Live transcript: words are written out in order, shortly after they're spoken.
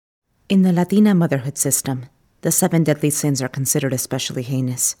In the Latina motherhood system, the 7 deadly sins are considered especially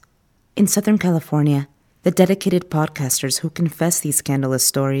heinous. In Southern California, the dedicated podcasters who confess these scandalous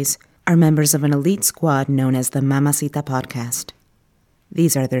stories are members of an elite squad known as the Mamacita Podcast.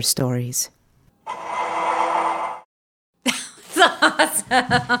 These are their stories. That's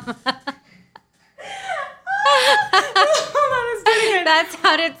awesome. That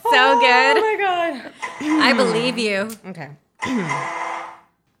sounded so good. Oh my God. I believe you. Okay.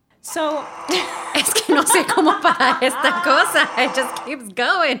 So, Es que no sé cómo para esta cosa. It just keeps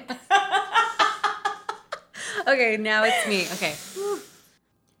going. Okay, now it's me. Okay.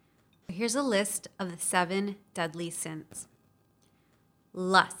 Here's a list of the 7 deadly sins.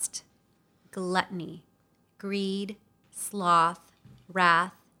 Lust, gluttony, greed, sloth,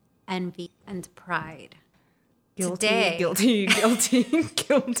 wrath, envy, and pride. guilty.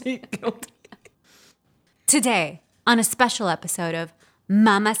 Today, on a special episode of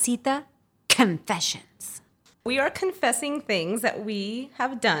Mamacita Confessions. We are confessing things that we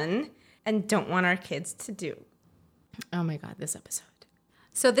have done and don't want our kids to do. Oh my God, this episode.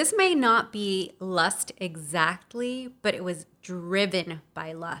 So this may not be lust exactly, but it was driven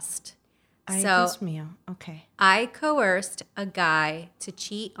by lust. Dios mío. Okay. I coerced a guy to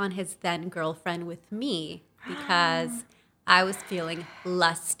cheat on his then girlfriend with me because I was feeling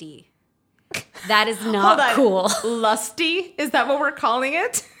lusty. That is not cool. Lusty? Is that what we're calling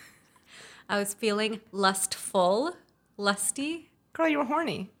it? I was feeling lustful, lusty. Girl, you were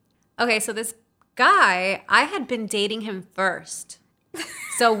horny. Okay, so this guy, I had been dating him first.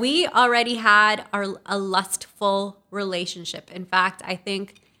 So we already had a lustful relationship. In fact, I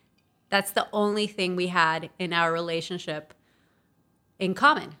think that's the only thing we had in our relationship in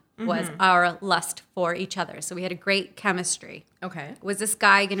common was our lust for each other. So we had a great chemistry. Okay. Was this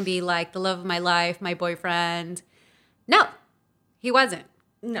guy going to be like the love of my life, my boyfriend? No, he wasn't.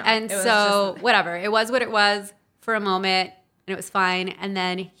 No. And so whatever. It was what it was for a moment, and it was fine. And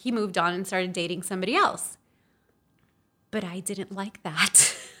then he moved on and started dating somebody else. But I didn't like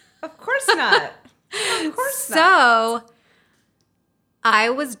that. Of course not. Of course not. So I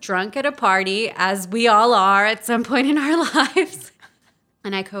was drunk at a party, as we all are at some point in our lives.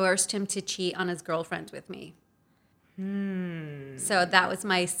 And I coerced him to cheat on his girlfriend with me. So that was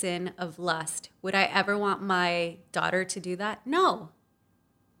my sin of lust. Would I ever want my daughter to do that? No.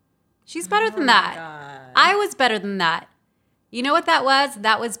 She's better than that. God. I was better than that. You know what that was?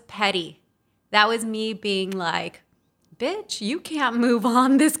 That was petty. That was me being like, bitch, you can't move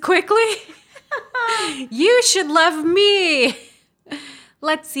on this quickly. You should love me.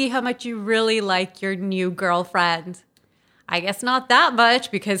 Let's see how much you really like your new girlfriend. I guess not that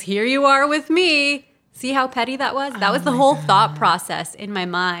much, because here you are with me. See how petty that was? That was the whole thought process in my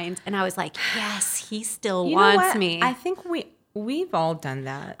mind. And I was like, yes, he still wants me. I think we've all done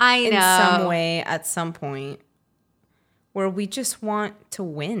that. I know. In some way at some point where we just want to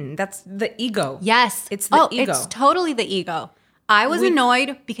win. That's the ego. Yes. It's the ego. It's totally the ego. I was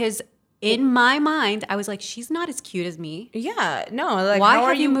annoyed because in my mind, I was like, she's not as cute as me. Yeah. No. Like, Why how have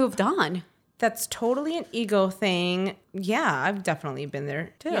are you moved on? That's totally an ego thing. Yeah, I've definitely been there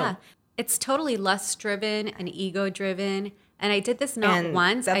too. Yeah. It's totally lust-driven and ego-driven. And I did this not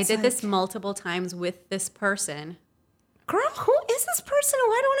once. I did this multiple times with this person. Girl, who is this person?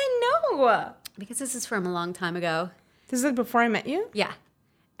 Why don't I know? Because this is from a long time ago. This is before I met you? Yeah.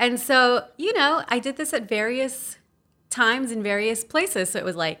 And so, I did this at various times in various places. So it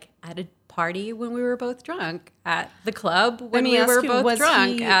was like at a party when we were both drunk, at the club when we were both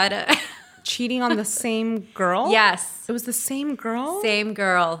drunk, at a... Cheating on the same girl? Yes. It was the same girl? Same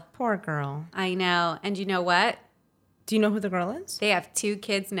girl. Poor girl. I know. And you know what? Do you know who the girl is? They have 2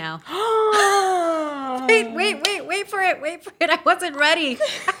 kids now. Wait for it. Wait for it. I wasn't ready.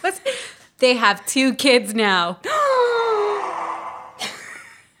 They have 2 kids now.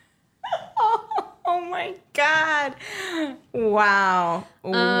 Oh my God. Wow.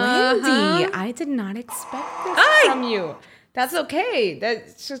 Wendy, I did not expect this from you. That's okay.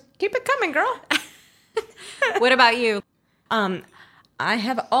 Just keep it coming, girl. What about you? I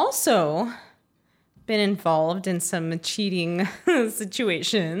have also been involved in some cheating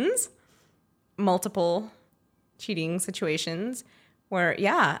situations, multiple cheating situations where, oh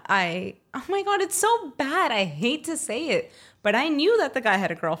my God, it's so bad. I hate to say it, but I knew that the guy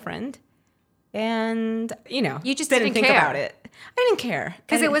had a girlfriend. And, you just didn't think care about it. I didn't care.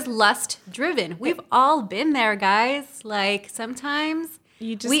 Because it was lust driven. We've all been there, guys. Like sometimes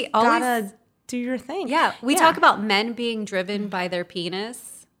you just gotta do your thing. Yeah. We talk about men being driven by their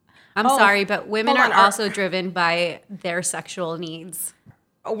penis. I'm sorry, but women are also driven by their sexual needs.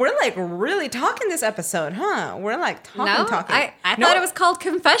 We're like really talking this episode, huh? We're like talking. I thought it was called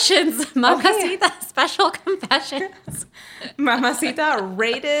Confessions. Mamacita Special Confessions. Mamacita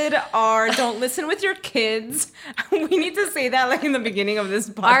rated R. Don't listen with your kids. We need to say that like in the beginning of this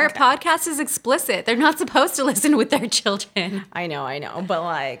podcast. Our podcast is explicit. They're not supposed to listen with their children. I know. But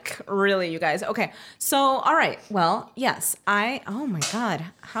like, really, you guys. Okay. So, all right. Well, yes. Oh my God.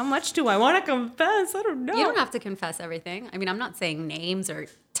 How much do I want to confess? I don't know. You don't have to confess everything. I mean, I'm not saying names or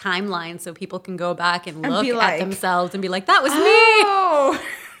timelines so people can go back and look be at like, themselves and be like, that was me. Oh.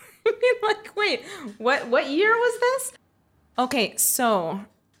 Like, wait, what year was this? Okay, so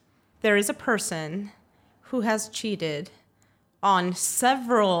there is a person who has cheated on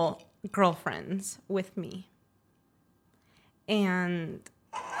several girlfriends with me. And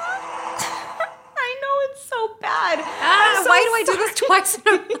I know it's so bad. Why do I do this twice in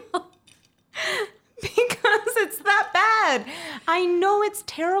a row? Because it's that bad. I know it's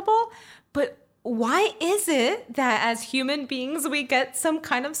terrible, but why is it that as human beings we get some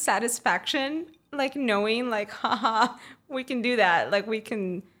kind of satisfaction, like knowing, like, haha, we can do that, like we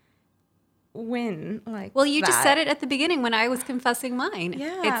can win, like. Well, you just that. said it at the beginning when I was confessing mine.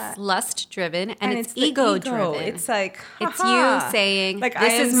 Yeah. It's lust driven and it's the ego driven. It's like, it's haha. you saying, like,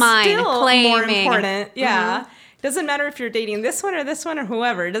 this I is am mine, still claiming. more important. Yeah. Doesn't matter if you're dating this one or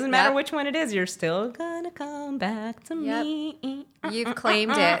whoever. It doesn't matter which one it is. You're still gonna come back to me. You've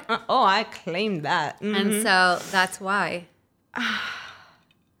claimed it. Oh, I claimed that. And so that's why. Oh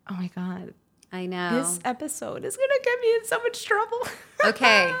my God. I know. This episode is gonna get me in so much trouble.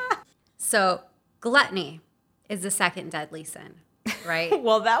 Okay. So gluttony is the second deadly sin, right?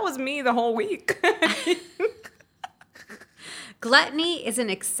 Well, that was me the whole week. Gluttony is an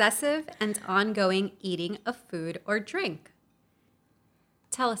excessive and ongoing eating of food or drink.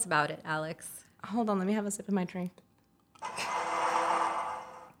 Tell us about it, Alex. Hold on, let me have a sip of my drink.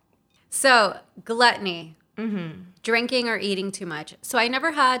 So, gluttony, drinking or eating too much. So I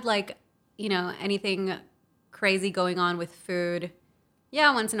never had anything crazy going on with food.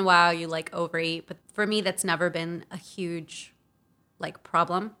 Yeah, once in a while you overeat, but for me that's never been a huge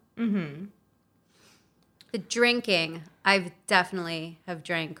problem. Mm-hmm. The drinking, I've definitely have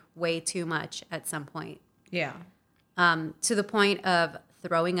drank way too much at some point. Yeah. To the point of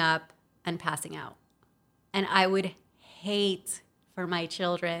throwing up and passing out. And I would hate for my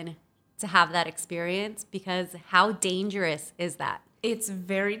children to have that experience because how dangerous is that? It's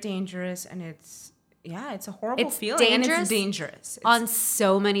very dangerous and it's a horrible feeling. Dangerous and it's dangerous. on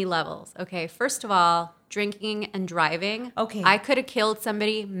so many levels. Okay, first of all, drinking and driving. Okay. I could have killed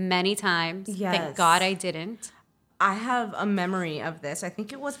somebody many times. Yes. Thank God I didn't. I have a memory of this. I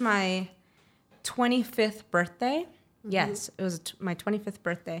think it was my 25th birthday. Mm-hmm. Yes, it was my 25th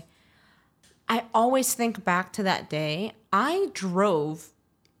birthday. I always think back to that day. I drove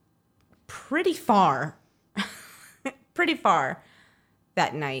pretty far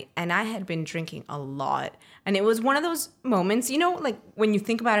that night, and I had been drinking a lot. And it was one of those moments, when you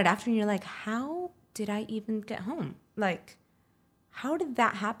think about it after, and you're like, how did I even get home? Like, how did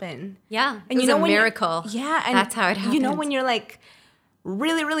that happen? Yeah, and it was a miracle. Yeah, and that's how it happened. When you're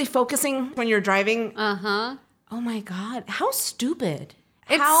really, really focusing when you're driving. Uh-huh. Oh my God, how stupid.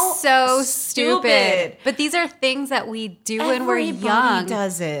 It's so stupid. But these are things that we do when we're young. Everybody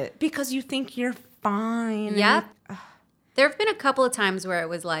does it because you think you're fine. Yep. There have been a couple of times where it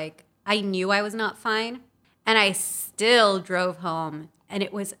was I knew I was not fine and I still drove home and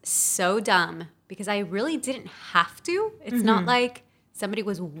it was so dumb because I really didn't have to. It's not like somebody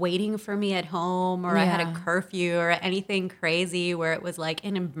was waiting for me at home or I had a curfew or anything crazy where it was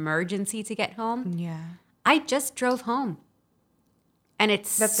an emergency to get home. Yeah. I just drove home. And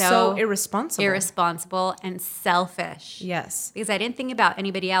That's so irresponsible. Irresponsible and selfish. Yes. Because I didn't think about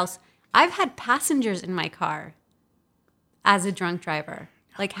anybody else. I've had passengers in my car as a drunk driver.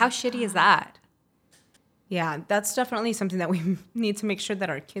 How shitty is that? Yeah, that's definitely something that we need to make sure that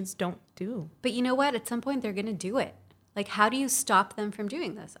our kids don't do. But you know what? At some point, they're going to do it. How do you stop them from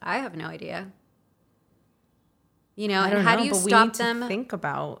doing this? I have no idea. How do you stop them? To think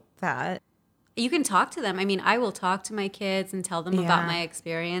about that. You can talk to them. I mean, I will talk to my kids and tell them about my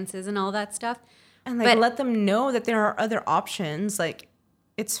experiences and all that stuff. And let them know that there are other options.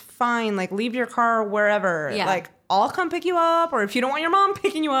 It's fine. Leave your car wherever. Yeah. I'll come pick you up. Or if you don't want your mom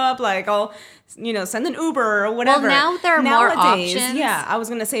picking you up, I'll, send an Uber or whatever. Well, now there are more options. Yeah. I was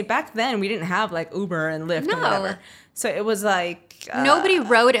going to say back then we didn't have Uber and Lyft and whatever. So it was nobody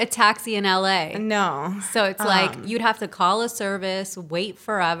rode a taxi in LA. No. So it's you'd have to call a service, wait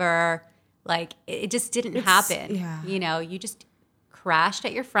forever. It just didn't happen. Yeah. You just crashed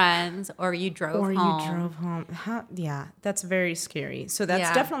at your friend's or you drove home. Yeah, that's very scary. So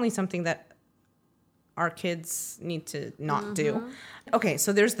that's definitely something that our kids need to not do. Okay,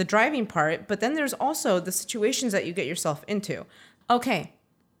 so there's the driving part, but then there's also the situations that you get yourself into. Okay,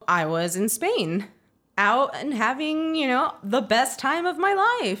 I was in Spain, out and having, the best time of my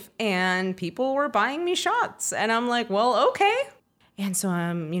life, and people were buying me shots, and I'm like, well, okay. And so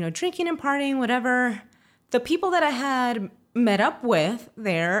I'm, drinking and partying, whatever. The people that I had met up with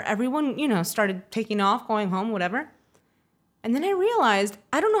there, everyone, started taking off, going home, whatever. And then I realized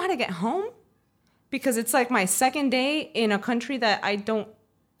I don't know how to get home because it's like my second day in a country that I've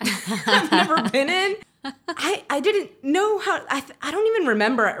never been in. I didn't know how, I don't even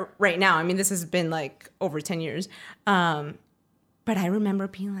remember right now. I mean, this has been like over 10 years. But I remember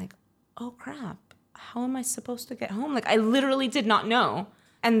being like, oh crap, how am I supposed to get home? Like I literally did not know.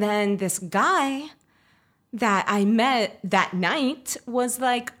 And then this guy that I met that night was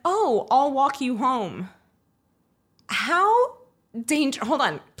like, oh, I'll walk you home. How dangerous. Hold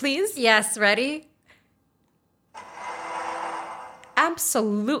on, please. Yes, ready?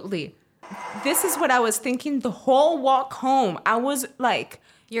 Absolutely. This is what I was thinking the whole walk home. I was like,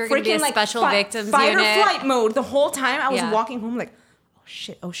 you're going to be a special victims fight unit. Or flight mode the whole time. I was walking home like,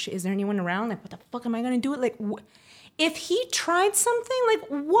 oh shit, is there anyone around? Like, what the fuck am I going to do? Like, if he tried something, like,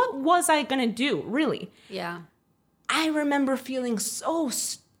 what was I going to do, really? Yeah. I remember feeling so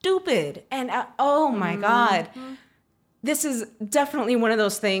stupid. And oh my God. This is definitely one of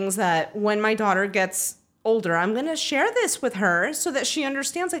those things that when my daughter gets older, I'm going to share this with her so that she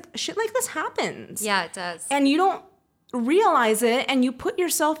understands like shit like this happens. Yeah, it does. And you don't realize it and you put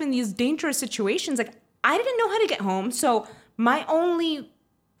yourself in these dangerous situations. Like I didn't know how to get home. So my only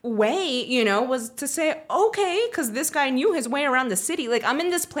way, was to say, okay, because this guy knew his way around the city. Like I'm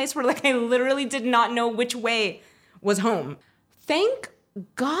in this place where like I literally did not know which way was home. Thank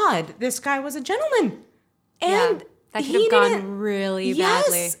God this guy was a gentleman. And that could have gone really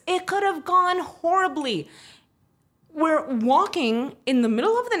badly. Yes, it could have gone horribly. We're walking in the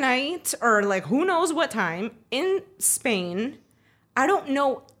middle of the night or like who knows what time in Spain. I don't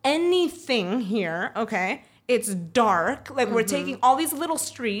know anything here, okay? It's dark. Like we're taking all these little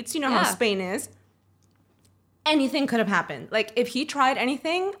streets. You know how Spain is. Anything could have happened. Like if he tried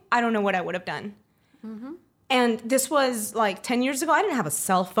anything, I don't know what I would have done. And this was like 10 years ago. I didn't have a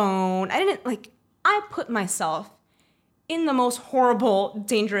cell phone. I put myself in the most horrible,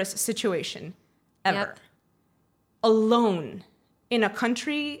 dangerous situation ever. Yep. Alone in a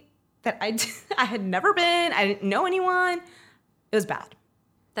country that I had never been. I didn't know anyone. It was bad.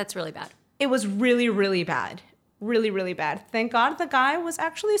 That's really bad. It was really, really bad. Really, really bad. Thank God the guy was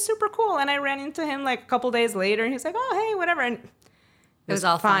actually super cool. And I ran into him like a couple days later and he's like, oh, hey, whatever. And it was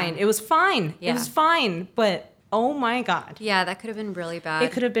all fine. It was fine. Yeah. It was fine. But oh my God. Yeah, that could have been really bad.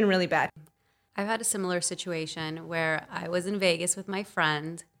 It could have been really bad. I've had a similar situation where I was in Vegas with my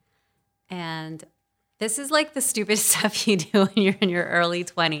friend, and this is like the stupidest stuff you do when you're in your early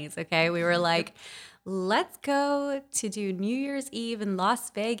 20s, okay? We were like, let's go to do New Year's Eve in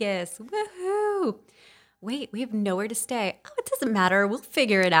Las Vegas. Woohoo! Wait, we have nowhere to stay. Oh, it doesn't matter. We'll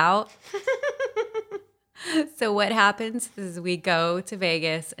figure it out. So what happens is we go to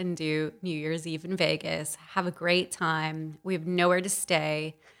Vegas and do New Year's Eve in Vegas, have a great time. We have nowhere to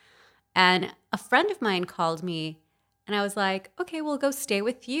stay. And a friend of mine called me and I was like, okay, we'll go stay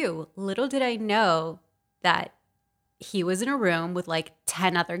with you. Little did I know that he was in a room with like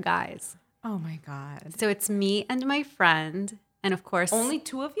 10 other guys. Oh my God. So it's me and my friend. And of course, only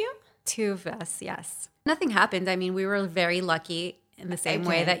two of you? Two of us, yes. Nothing happened. I mean, we were very lucky in the same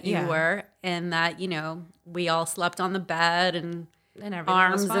way that you were, in that, we all slept on the bed and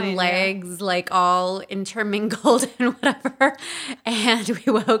arms and legs, like all intermingled and whatever. And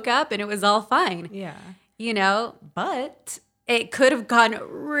we woke up and it was all fine. Yeah. But it could have gone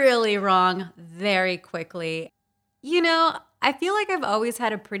really wrong very quickly. I feel like I've always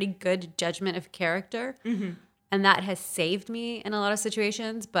had a pretty good judgment of character. And that has saved me in a lot of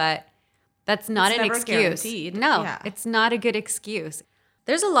situations, but that's not an excuse. Guaranteed. No, it's not a good excuse.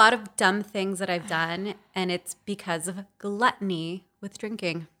 There's a lot of dumb things that I've done, and it's because of gluttony with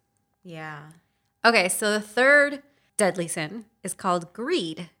drinking. Yeah. Okay, so the third deadly sin is called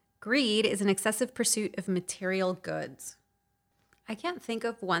greed. Greed is an excessive pursuit of material goods. I can't think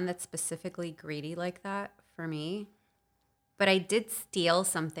of one that's specifically greedy like that for me, but I did steal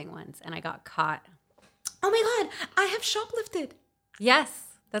something once, and I got caught. Oh my God, I have shoplifted.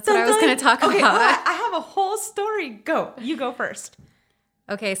 Yes, that's what I was going to talk about. I have a whole story. Go. You go first.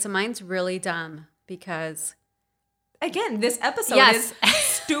 Okay, so mine's really dumb because... Again, this episode is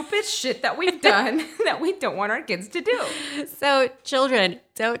stupid shit that we've done that we don't want our kids to do. So, children,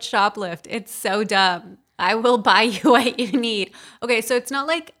 don't shoplift. It's so dumb. I will buy you what you need. Okay, so it's not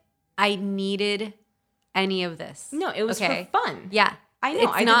like I needed any of this. No, it was for fun. Yeah. I know.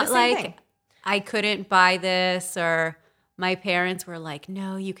 It's I did not the same like thing. I couldn't buy this or my parents were like,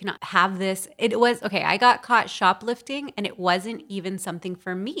 no, you cannot have this. It was, okay, I got caught shoplifting and it wasn't even something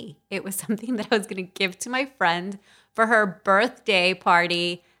for me. It was something that I was going to give to my friend for her birthday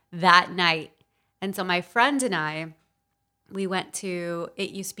party that night. And so my friend and I, we went to,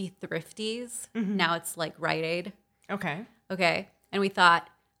 it used to be Thrifties. Now it's like Rite Aid. Okay. Okay. And we thought,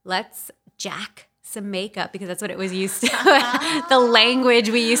 let's jack some makeup because that's what it was used to. The language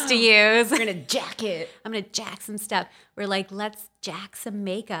we used to use. We're going to jack it. I'm going to jack some stuff. We're like, let's jack some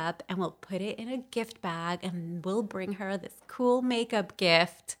makeup and we'll put it in a gift bag and we'll bring her this cool makeup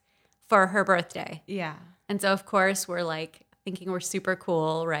gift for her birthday. Yeah. And so, of course, we're like thinking we're super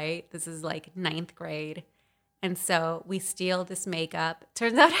cool, right? This is like 9th grade. And so we steal this makeup.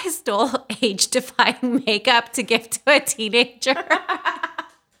 Turns out I stole age-defying makeup to give to a teenager.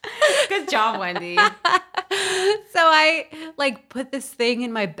 Good job, Wendy. So I like put this thing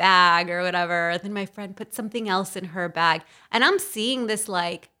in my bag or whatever. Then my friend put something else in her bag. And I'm seeing this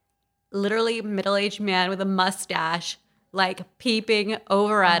like literally middle-aged man with a mustache like peeping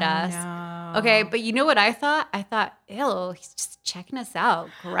over at us. No. Okay, but you know what I thought? I thought, ew, he's just checking us out.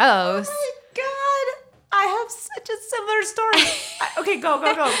 Gross. Oh my God. I have such a similar story. Okay,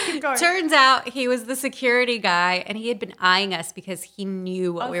 go. Keep going. Turns out he was the security guy and he had been eyeing us because he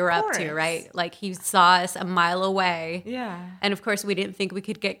knew what Of we were up to, course. right? Like he saw us a mile away. Yeah. And of course, we didn't think we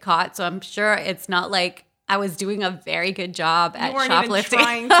could get caught. So I'm sure it's not like I was doing a very good job at You weren't shoplifting.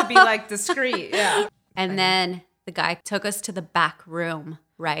 even trying to be like discreet. Yeah. And then the guy took us to the back room,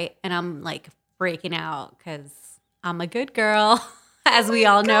 right? And I'm like freaking out because I'm a good girl, as we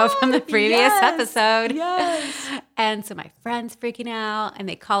all know from the previous episode. Yes. And so my friend's freaking out and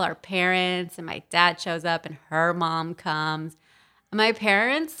they call our parents and my dad shows up and her mom comes. And my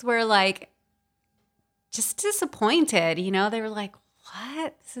parents were like just disappointed, you know? They were like,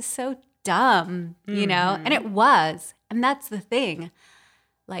 what? This is so dumb, you know? And it was. And that's the thing.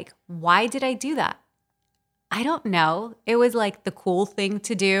 Like, why did I do that? I don't know. It was like the cool thing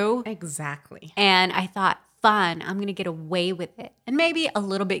to do. Exactly. And I thought, fun, I'm going to get away with it. And maybe a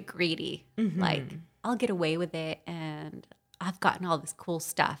little bit greedy. Like, I'll get away with it and I've gotten all this cool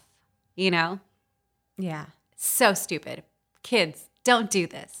stuff, you know? Yeah. So stupid. Kids, don't do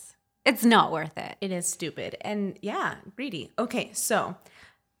this. It's not worth it. It is stupid. And yeah, greedy. Okay, so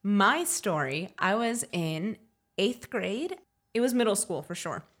my story, I was in 8th grade. It was middle school for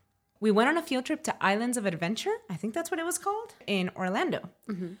sure. We went on a field trip to Islands of Adventure. I think that's what it was called, in Orlando.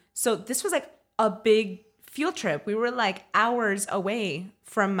 So this was like a big field trip. We were like hours away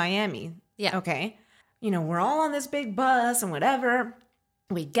from Miami. Yeah. Okay. You know, we're all on this big bus and whatever.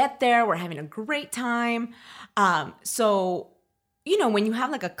 We get there, we're having a great time. So, you know, when you have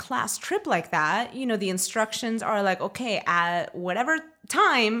like a class trip like that, you know, the instructions are like, okay, at whatever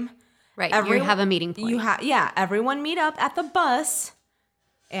time. Right. You have a meeting point. Everyone meet up at the bus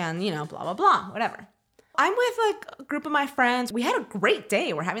and, you know, blah, blah, blah, whatever. I'm with like a group of my friends. We had a great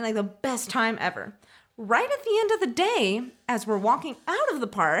day. We're having like the best time ever. Right at the end of the day, as we're walking out of the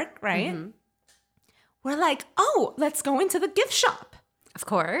park, right? We're like, oh, let's go into the gift shop. Of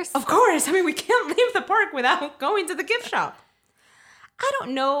course. Of course. I mean, we can't leave the park without going to the gift shop. I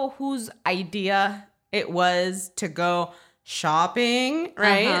don't know whose idea it was to go shopping,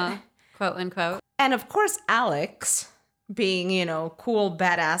 right? Quote unquote. And of course, Alex, being, you know, cool,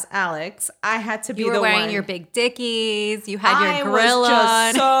 badass Alex, I had to be You were the wearing one. your big dickies. You had your I grill was just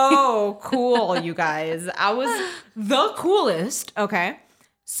on. so cool, you guys. I was the coolest. Okay.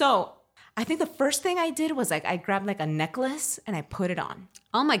 So I think the first thing I did was like I grabbed like a necklace and I put it on.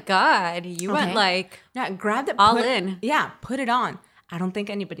 Oh my God. You went Okay. like Yeah, I grabbed it. all in. Yeah, put it on. I don't think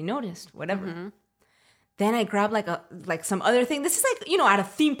anybody noticed. Whatever. Then I grabbed like some other thing. This is like, you know, at a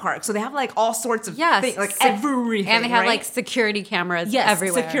theme park. So they have like all sorts of things, like everything. And they have right? like security cameras Yes,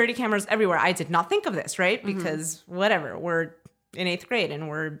 everywhere. security cameras everywhere. I did not think of this, right? Because whatever, we're in 8th grade and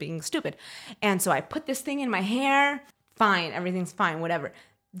we're being stupid. And so I put this thing in my hair. Fine, everything's fine, whatever.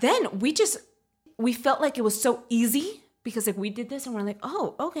 Then we felt like it was so easy because like we did this and we're like,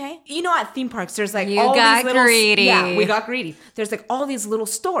 oh, okay. You know, at theme parks, there's like You all got these little greedy. Yeah, we got greedy. There's like all these little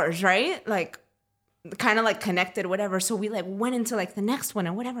stores, right? Like kind of like connected, whatever. So we like went into like the next one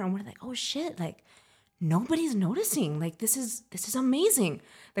and whatever, and we're like, oh shit, like nobody's noticing. Like this is amazing.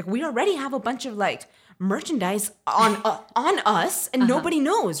 Like we already have a bunch of like merchandise on us, and nobody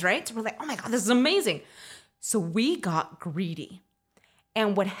knows, right? So we're like, oh my God, this is amazing. So we got greedy,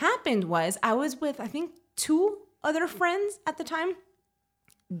 And what happened was I was with, I think, 2 other friends at the time.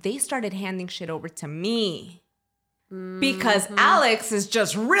 They started handing shit over to me because Alex is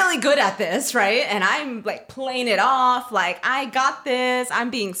just really good at this, right? And I'm like playing it off like, I got this. I'm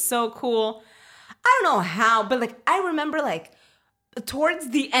being so cool. I don't know how, but like I remember like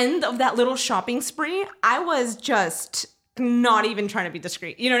towards the end of that little shopping spree, I was just not even trying to be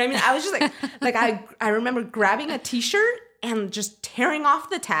discreet. You know what I mean? I was just like I remember grabbing a t-shirt and just tearing off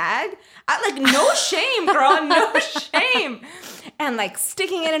the tag. Like, no shame, girl, no shame. And like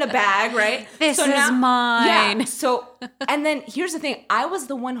sticking it in a bag, right? This is mine. Yeah. So, and then here's the thing. I was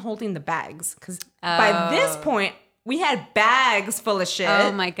the one holding the bags because by this point, we had bags full of shit.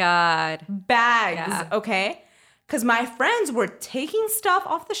 Oh my God. Bags, Yeah. okay? Because my friends were taking stuff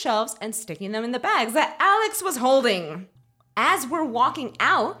off the shelves and sticking them in the bags that Alex was holding. As we're walking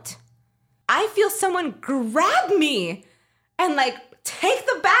out, I feel someone grab me and like take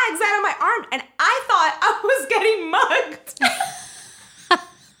the bags out of my arm. And I thought I was getting mugged.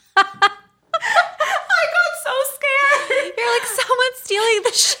 I got so scared. You're like, someone's stealing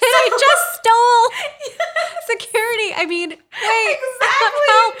the shit I just stole. Security. I mean, wait. Exactly.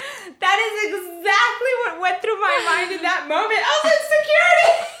 Help. That is exactly what went through my mind in that moment. I was like,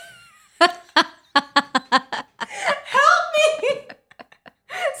 security. Help me.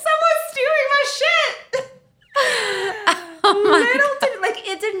 Someone's stealing my shit.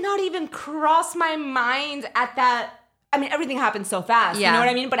 It did not even cross my mind at that. I mean, everything happened so fast, Yeah. you know what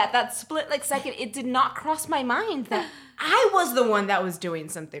I mean? But at that split like second, it did not cross my mind that I was the one that was doing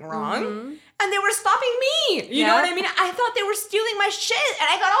something wrong. And they were stopping me. You know what I mean? I thought they were stealing my shit and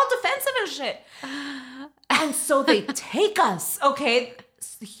I got all defensive and shit. And so they take us, okay?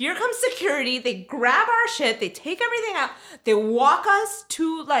 Here comes security. They grab our shit. They take everything out. They walk us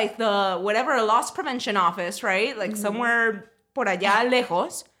to like the whatever loss prevention office, right? Like somewhere por allá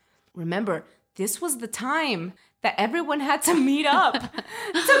lejos. Remember, this was the time that everyone had to meet up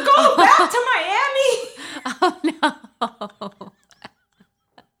to go back to Miami. Oh no.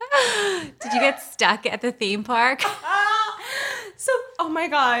 Did you get stuck at the theme park? So, oh my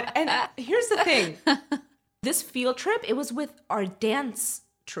God. And here's the thing. This field trip, it was with our dance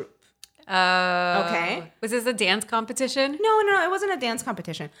troupe. Okay. Was this a dance competition? No, it wasn't a dance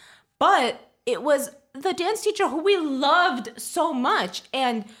competition. But it was the dance teacher who we loved so much.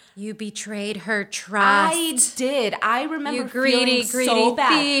 And You betrayed her trust. I did. I remember You greedy, feeling so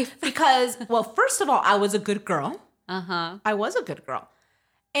bad. thief. Because, well, first of all, I was a good girl. Uh-huh. I was a good girl.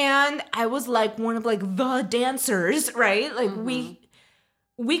 And I was like one of like the dancers, right? Like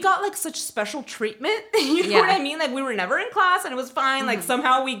we got like such special treatment. You know what I mean? Like we were never in class and it was fine. Like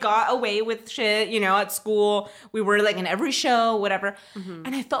somehow we got away with shit, you know, at school. We were like in every show, whatever.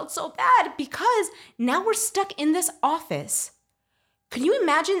 And I felt so bad because now we're stuck in this office. Can you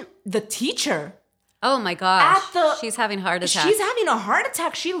imagine the teacher? Oh my gosh. At She's having a heart attack. She's having a heart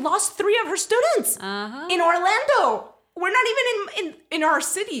attack. She lost 3 of her students in Orlando. We're not even in our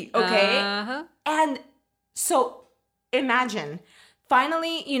city, okay? And so imagine,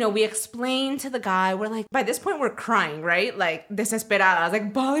 finally, you know, we explained to the guy, we're like, by this point, we're crying, right? Like, desesperada.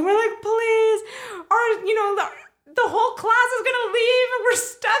 Like, bawling. We're like, please, you know, the whole class is gonna leave and we're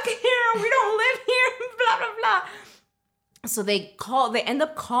stuck here. We don't live here, blah, blah, blah. So they end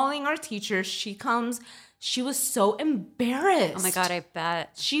up calling our teacher. She comes. She was so embarrassed. Oh my God, I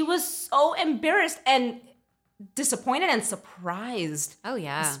bet. She was so embarrassed and disappointed and surprised. Oh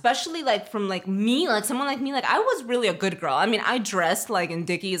yeah. Especially like from like me, like someone like me, like I was really a good girl. I mean, I dressed like in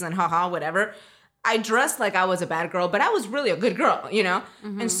Dickies and haha, whatever. I dressed like I was a bad girl, but I was really a good girl, you know?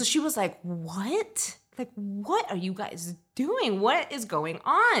 And so she was like, what? Like, what are you guys doing? What is going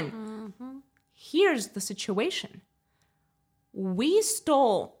on? Here's the situation. We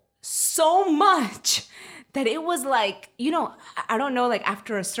stole so much that it was like, you know, I don't know, like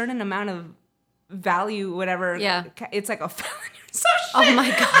after a certain amount of value, whatever. Yeah. It's like a felony or some shit. Oh my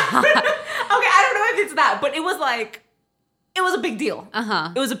God. Okay, I don't know if it's that, but it was like, it was a big deal.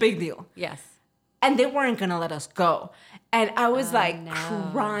 It was a big deal. Yes. And they weren't gonna let us go. And I was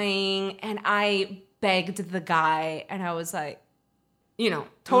crying and I begged the guy and I was like, you know,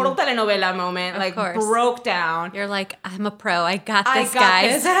 total telenovela moment, like course. broke down. You're like, I'm a pro. I got I this, got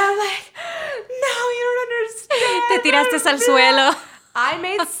guys. this. And I'm like, no, you don't understand. Te tiraste al suelo. I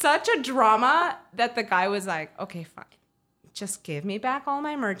made such a drama that the guy was like, okay, fine. Just give me back all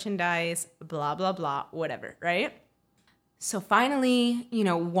my merchandise, blah, blah, blah, whatever, right? So finally, you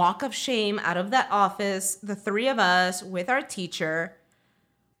know, walk of shame out of that office, the 3 of us with our teacher,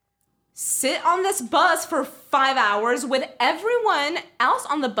 sit on this bus for 5 hours with everyone else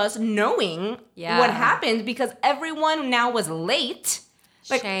on the bus knowing what happened because everyone now was late.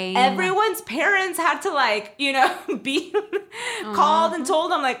 Like Shame. everyone's parents had to like, be called and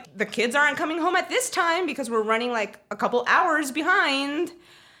told them like the kids aren't coming home at this time because we're running like a couple hours behind.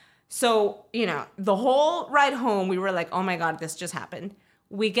 So, the whole ride home, we were like, oh my God, this just happened.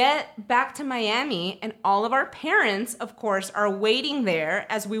 We get back to Miami and all of our parents, of course, are waiting there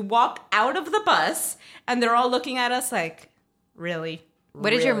as we walk out of the bus and they're all looking at us like, really? What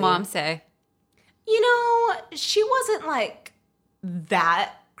did your mom say? She wasn't like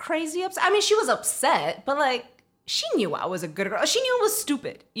that crazy upset. I mean, she was upset, but like she knew I was a good girl. She knew it was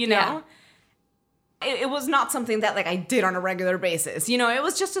stupid, Yeah. It was not something that like I did on a regular basis. It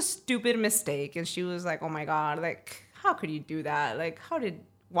was just a stupid mistake. And she was like, oh my God, like, how could you do that? Like,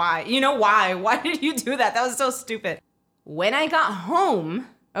 why? Why? Why did you do that? That was so stupid. When I got home,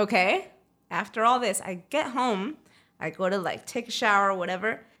 okay, after all this, I get home, I go to like take a shower or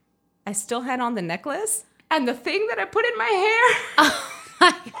whatever. I still had on the necklace and the thing that I put in my hair.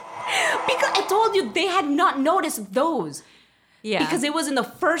 Because I told you they had not noticed those. Yeah. Because it was in the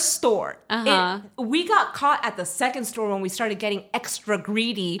first store. Uh-huh. We got caught at the second store when we started getting extra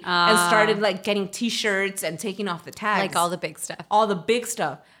greedy and started like getting t-shirts and taking off the tags. Like all the big stuff. All the big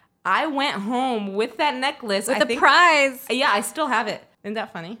stuff. I went home with that necklace. With the prize. Yeah, I still have it. Isn't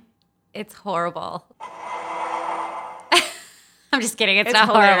that funny? It's horrible. I'm just kidding. It's not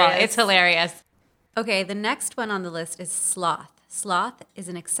hilarious. horrible. It's hilarious. Okay, the next one on the list is sloth. Sloth is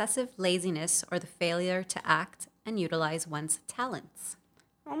an excessive laziness or the failure to act and utilize one's talents.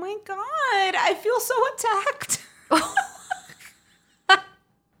 Oh my God, I feel so attacked.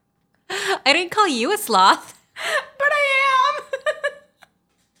 I didn't call you a sloth. But I am.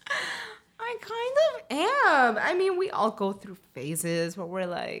 I kind of am. I mean, we all go through phases where we're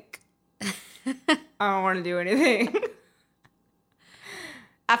like, I don't want to do anything.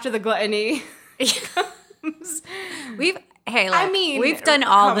 After the gluttony comes. We've done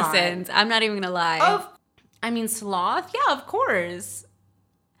all come the on. sins. I'm not even gonna lie. Sloth? Yeah, of course.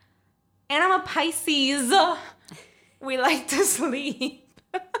 And I'm a Pisces. We like to sleep.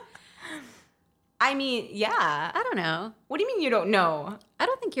 I mean, yeah. I don't know. What do you mean you don't know? I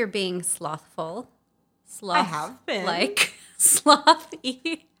don't think you're being slothful. I have been. Like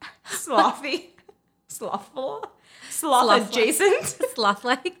slothy. Slothy. Slothful. Sloth adjacent.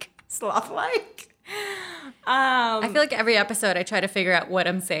 Sloth-like. Sloth-like. I feel like every episode I try to figure out what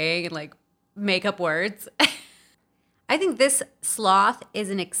I'm saying and like make up words. I think this sloth is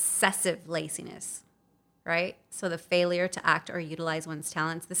an excessive laziness, right? So the failure to act or utilize one's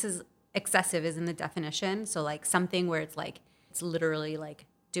talents. This is excessive is in the definition. So like something where it's like, it's literally like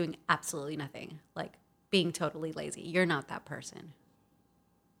doing absolutely nothing, like being totally lazy. You're not that person.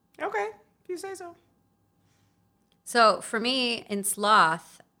 Okay, if you say so. So for me in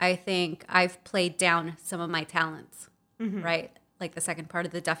sloth, I think I've played down some of my talents, right? Like the second part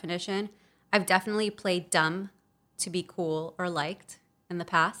of the definition. I've definitely played dumb to be cool or liked in the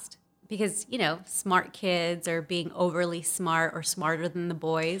past because, smart kids are being overly smart or smarter than the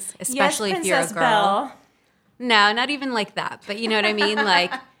boys, especially if you're a girl. Belle. No, not even like that. But you know what I mean?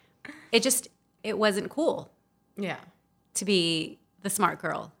 Like it wasn't cool Yeah. to be the smart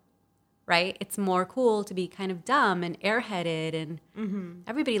girl, right? It's more cool to be kind of dumb and airheaded and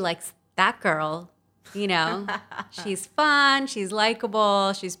everybody likes that girl, She's fun, she's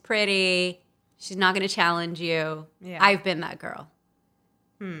likable, she's pretty, she's not going to challenge you. Yeah. I've been that girl.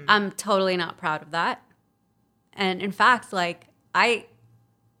 I'm totally not proud of that. And in fact, like I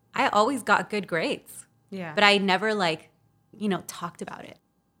always got good grades. Yeah. But I never talked about it.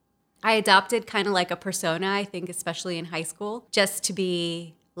 I adopted kind of like a persona, I think, especially in high school, just to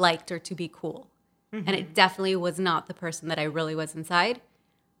be liked or to be cool. And it definitely was not the person that I really was inside.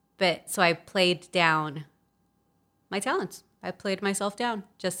 But so I played down my talents. I played myself down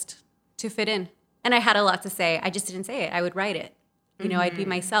just to fit in. And I had a lot to say. I just didn't say it. I would write it. I'd be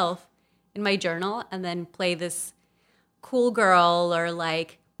myself in my journal and then play this cool girl or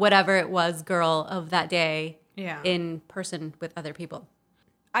like whatever it was girl of that day in person with other people.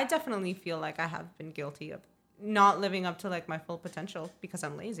 I definitely feel like I have been guilty of not living up to like my full potential because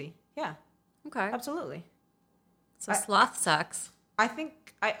I'm lazy. Yeah, Okay. absolutely. So sloth sucks. I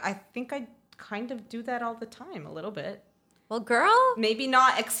think I kind of do that all the time, a little bit. Well, girl. Maybe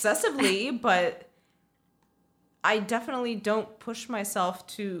not excessively, but I definitely don't push myself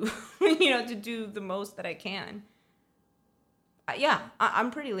to, to do the most that I can.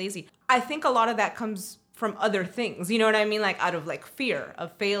 I'm pretty lazy. I think a lot of that comes from other things. You know what I mean? Like out of like fear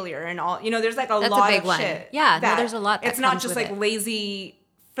of failure and all. There's like That's lot a big of one. shit. Yeah, no, there's a lot that it's not comes just with like it. lazy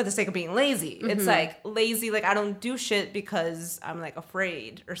for the sake of being lazy. It's like lazy, like I don't do shit because I'm like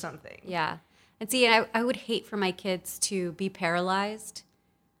afraid or something. Yeah. And see, I would hate for my kids to be paralyzed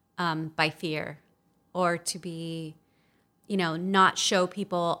by fear, or to be, not show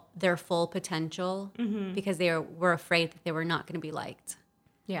people their full potential because they were afraid that they were not going to be liked.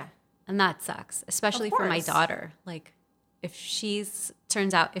 Yeah. And that sucks, especially for my course. daughter. Like, if she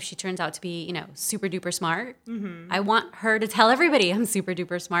turns out to be, super duper smart, I want her to tell everybody I'm super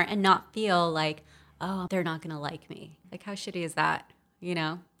duper smart and not feel like, oh, they're not going to like me. Like, how shitty is that,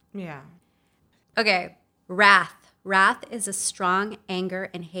 Yeah. Okay, wrath. Wrath is a strong anger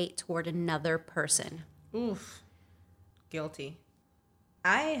and hate toward another person. Oof. Guilty.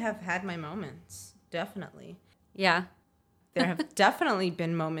 I have had my moments, definitely. Yeah. There have definitely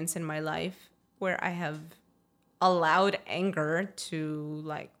been moments in my life where I have allowed anger to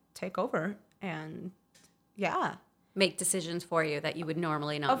like take over, and yeah, Make decisions for you that you would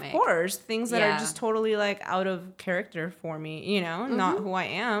normally not of make. course, things that Yeah. are just totally like out of character for me, not who I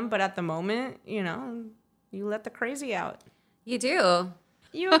am, but at the moment, you let the crazy out. You do.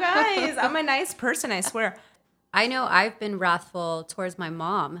 You guys, I'm a nice person, I swear. I know I've been wrathful towards my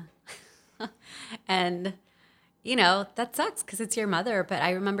mom. And, that sucks because it's your mother. But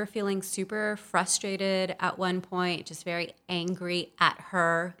I remember feeling super frustrated at one point, just very angry at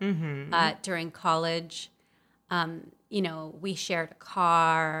her during college. We shared a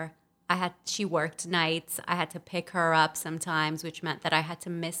car. She worked nights. I had to pick her up sometimes, which meant that I had to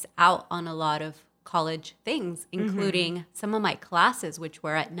miss out on a lot of college things, including some of my classes, which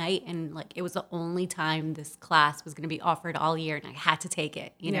were at night. And like, it was the only time this class was going to be offered all year. And I had to take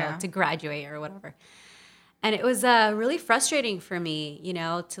it, Yeah. to graduate or whatever. And it was really frustrating for me,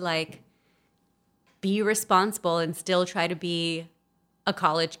 to like be responsible and still try to be a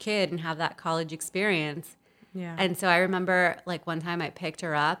college kid and have that college experience. Yeah. And so I remember like one time I picked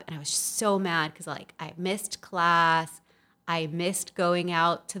her up and I was so mad because like I missed class. I missed going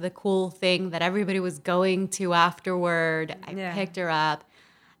out to the cool thing that everybody was going to afterward. I picked her up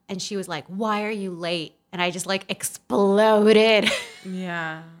and she was like, "Why are you late?" And I just like exploded.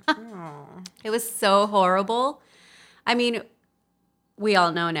 Yeah. Aw. It was so horrible. I mean, we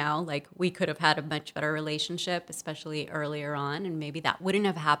all know now, like, we could have had a much better relationship, especially earlier on, and maybe that wouldn't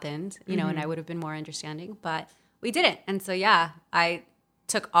have happened, and I would have been more understanding, but we didn't. And so, yeah, I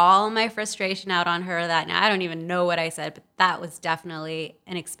took all my frustration out on her that night. I don't even know what I said, but that was definitely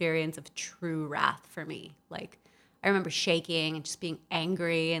an experience of true wrath for me. Like, I remember shaking and just being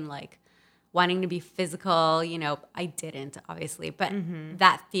angry and, like, wanting to be physical. I didn't, obviously, but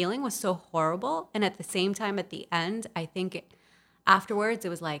that feeling was so horrible. And at the same time, at the end, I think afterwards, it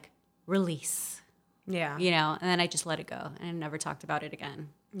was like release, Yeah. and then I just let it go and I never talked about it again.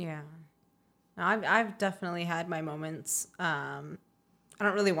 Yeah. No, I've definitely had my moments. I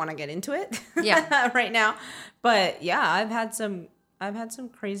don't really want to get into it right now. But yeah, I've had some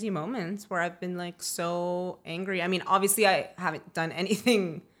crazy moments where I've been like so angry. I mean, obviously I haven't done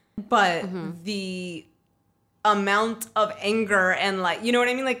anything, but the amount of anger and like, you know what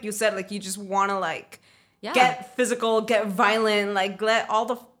I mean? Like you said, like you just want to like get physical, get violent, like let all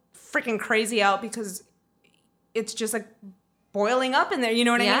the freaking crazy out because it's just like boiling up in there. You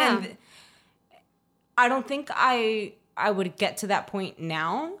know what I mean? And I don't think I would get to that point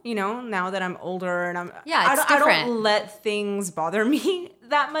now, now that I'm older and I don't let things bother me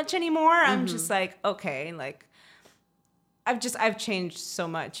that much anymore. I'm just like, okay, like I've changed so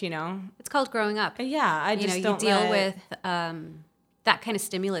much, It's called growing up. Yeah, I just you don't deal with that kind of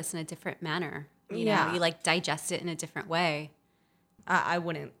stimulus in a different manner. You know, you like digest it in a different way. I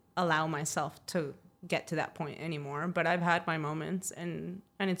wouldn't allow myself to get to that point anymore, but I've had my moments and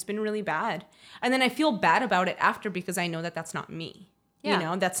it's been really bad. And then I feel bad about it after because I know that that's not me.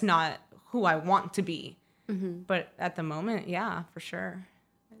 Yeah. That's not who I want to be. But at the moment, yeah, for sure.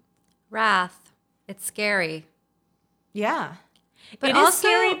 Wrath. It's scary. Yeah. But it also, is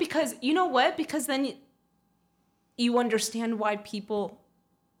scary because, you know what? Because then you understand why people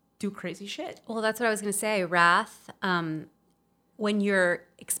do crazy shit. Well, that's what I was going to say. Wrath, when you're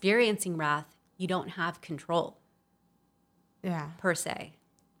experiencing wrath, you don't have control. Yeah. Per se.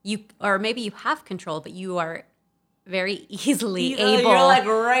 Or maybe you have control, but you are very easily able. You're like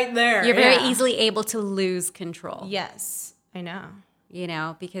right there. You're very easily able to lose control. Yes, I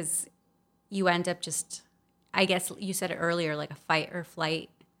know. Because you end up just, I guess you said it earlier, like a fight or flight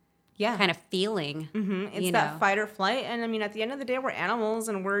kind of feeling. It's that fight or flight. And I mean, at the end of the day, we're animals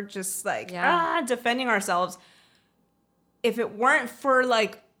and we're just like, defending ourselves. If it weren't for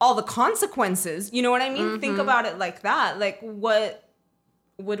like all the consequences, you know what I mean? Think about it like that. Like, what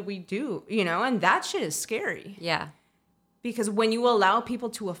would we do? And that shit is scary. Yeah. Because when you allow people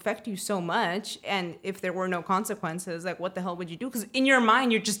to affect you so much, and if there were no consequences, like what the hell would you do? Because in your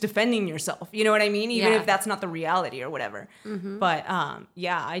mind, you're just defending yourself. You know what I mean? Even if that's not the reality or whatever. But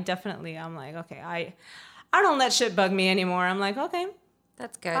yeah, I'm like, okay, I don't let shit bug me anymore. I'm like, okay,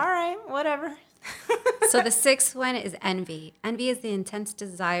 That's good. all right, whatever. So the sixth one is envy. Envy is the intense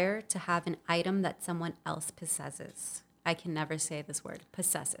desire to have an item that someone else possesses. I can never say this word.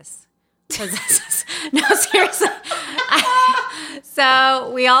 Possesses. No, seriously.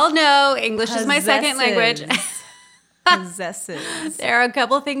 So we all know English is my second language. Possesses. There are a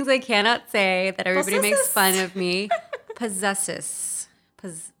couple things I cannot say that everybody makes fun of me. Possesses.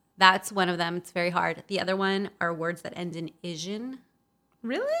 That's one of them. It's very hard. The other one are words that end in "ision,"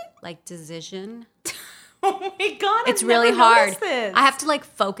 Really? like decision. Oh my God. It's I've really never hard. noticed this. I have to like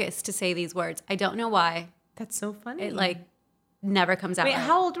focus to say these words. I don't know why. That's so funny. It like never comes out Wait, right.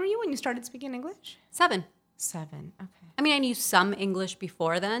 how old were you when you started speaking English? 7. 7. Okay. I mean, I knew some English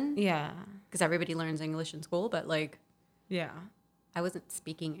before then Yeah. because everybody learns English in school, but like Yeah. I wasn't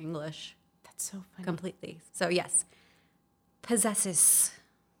speaking English That's so funny. completely. So yes, possesses.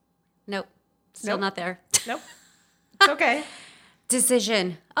 Nope, still Nope. not there. Nope. It's okay.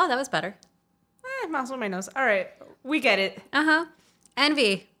 Decision. Oh, that was better. Mouse on my nose. All right. We get it.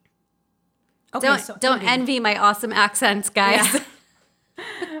 Envy. Okay, Don't envy my awesome accents, guys.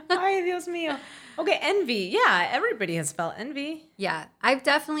 Yeah. Ay, Dios mío. Okay, envy. Yeah, everybody has felt envy. Yeah, I've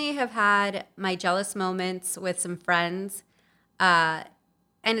definitely have had my jealous moments with some friends, and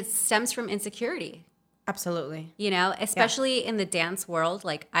it stems from insecurity. Absolutely. You know, especially in the dance world.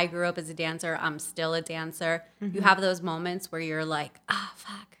 Like I grew up as a dancer. I'm still a dancer. You have those moments where you're like,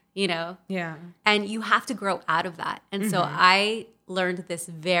 fuck, you know? Yeah. And you have to grow out of that. And so I learned this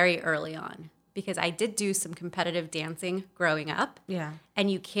very early on because I did do some competitive dancing growing up. Yeah.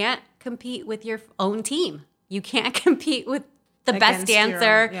 And you can't compete with your own team. You can't compete with the best Against your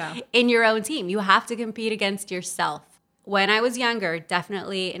dancer own, yeah. in your own team. You have to compete against yourself. When I was younger,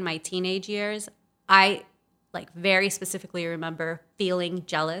 definitely in my teenage years, I like very specifically remember feeling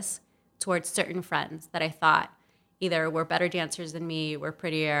jealous towards certain friends that I thought either were better dancers than me, were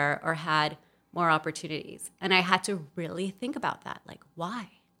prettier, or had more opportunities. And I had to really think about that. Like, why?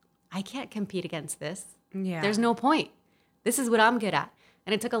 I can't compete against this. Yeah. There's no point. This is what I'm good at.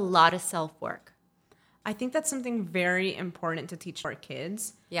 And it took a lot of self-work. I think that's something very important to teach our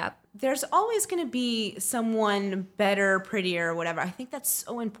kids. Yep. There's always going to be someone better, prettier, whatever. I think that's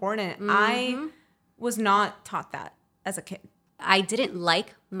so important. I was not taught that as a kid. I didn't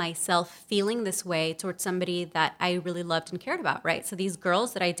like myself feeling this way towards somebody that I really loved and cared about, right? So these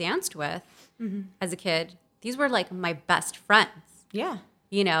girls that I danced with as a kid, these were like my best friends. Yeah.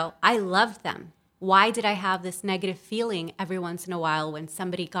 You know, I loved them. Why did I have this negative feeling every once in a while when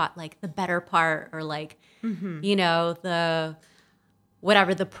somebody got like the better part or like, you know, the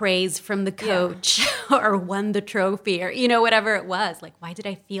whatever, the praise from the coach or won the trophy or, you know, whatever it was. Like, why did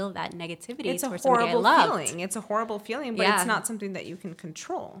I feel that negativity It's a towards somebody I horrible loved? feeling. It's a horrible feeling, but Yeah. it's not something that you can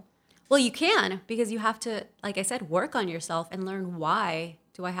control. Well, you can because you have to, like I said, work on yourself and learn why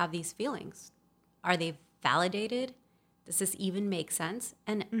do I have these feelings? Are they validated? Does this even make sense?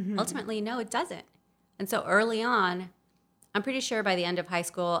 And ultimately, no, it doesn't. And so early on, I'm pretty sure by the end of high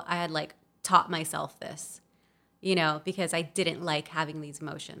school, I had like taught myself this, you know, because I didn't like having these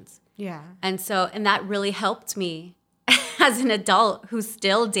emotions. Yeah. And that really helped me as an adult who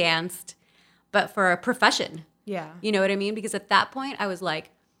still danced, but for a profession. Yeah. You know what I mean? Because at that point, I was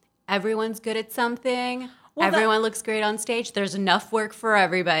like, everyone's good at something. Well, Everyone looks great on stage. There's enough work for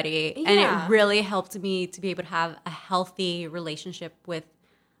everybody. And Yeah. it really helped me to be able to have a healthy relationship with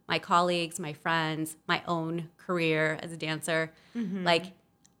my colleagues, my friends, my own career as a dancer. Like,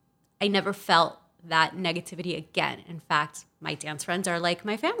 I never felt that negativity again. In fact, my dance friends are like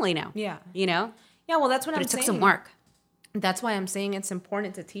my family now. Yeah. You know? Yeah, well, that's what But I'm it took saying. some work. That's why I'm saying it's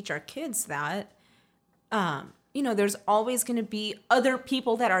important to teach our kids that, you know, there's always going to be other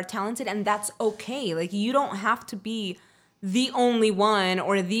people that are talented, and that's okay. Like, you don't have to be the only one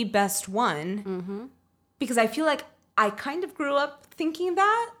or the best one. Because I feel like I kind of grew up thinking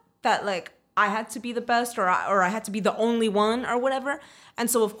that like I had to be the best or I had to be the only one or whatever. And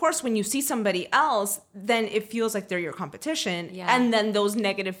so, of course, when you see somebody else, then it feels like they're your competition. Yeah. And then those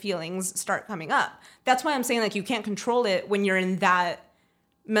negative feelings start coming up. That's why I'm saying, like, you can't control it when you're in that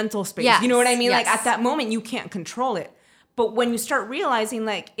mental space. Yes, You know what I mean? Like, yes. at that moment, you can't control it. But when you start realizing,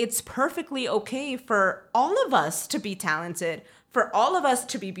 like, it's perfectly okay for all of us to be talented, for all of us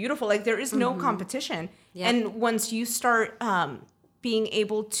to be beautiful, like, there is no competition. Yep. And once you start being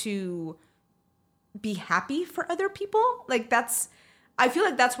able to be happy for other people, like, that's, I feel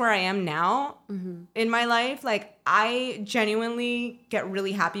like that's where I am now in my life. Like, I genuinely get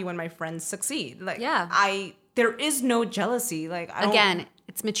really happy when my friends succeed. Like, there is no jealousy. Like, Again,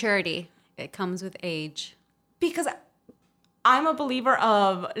 it's maturity. It comes with age. Because I'm a believer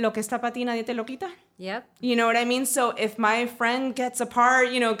of lo que está para ti, nadie te lo quita. Yep. You know what I mean? So if my friend gets a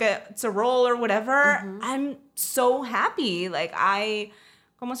part, gets a role or whatever, I'm so happy. Like,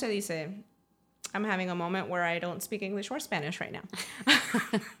 ¿cómo se dice? I'm having a moment where I don't speak English or Spanish right now.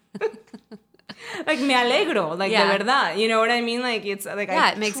 Like, me alegro, like, de verdad. You know what I mean? Like, it's like,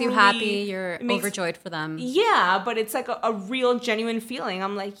 it makes you happy. You're overjoyed for them. Yeah, but it's like a real, genuine feeling.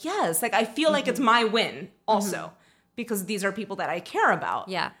 I'm like, yes. Like, I feel like it's my win also because these are people that I care about.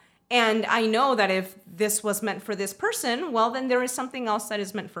 Yeah. And I know that if this was meant for this person, well, then there is something else that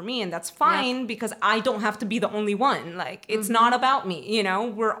is meant for me. And that's fine because I don't have to be the only one. Like, it's not about me,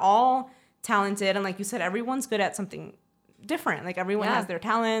 We're all talented. And like you said, everyone's good at something different. Like, everyone has their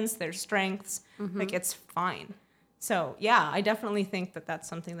talents, their strengths. Like, it's fine. So, yeah, I definitely think that that's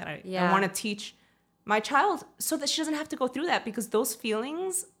something that I want to teach my child so that she doesn't have to go through that because those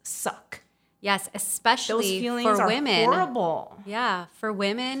feelings suck. Yes, especially those feelings for are women. Horrible. Yeah, for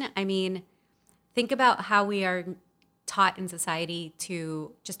women, I mean, think about how we are taught in society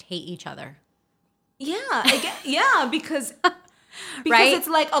to just hate each other. Yeah, because right? It's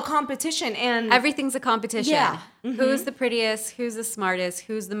like a competition and everything's a competition. Yeah. Who's the prettiest, who's the smartest,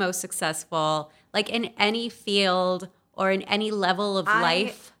 who's the most successful, like in any field or in any level of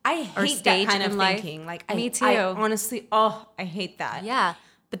life. I hate or stage that kind of life. thinking. Like, Me too. I honestly, I hate that. Yeah.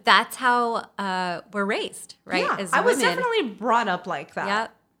 But that's how we're raised, right? Yeah, As I was women. definitely brought up like that. Yeah.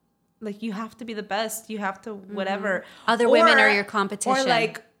 Like, you have to be the best. You have to whatever. Other women are your competition. Or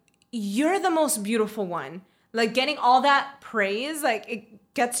like, you're the most beautiful one. Like, getting all that praise, like,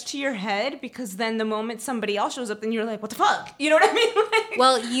 it gets to your head because then the moment somebody else shows up, then you're like, what the fuck? You know what I mean? Like,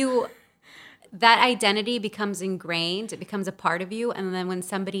 well, that identity becomes ingrained. It becomes a part of you. And then when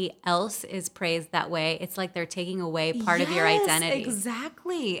somebody else is praised that way, it's like they're taking away part of your identity.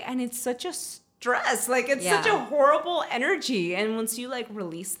 Exactly. And it's such a stress. Like, it's such a horrible energy. And once you, like,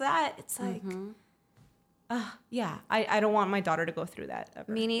 release that, it's like, I don't want my daughter to go through that ever.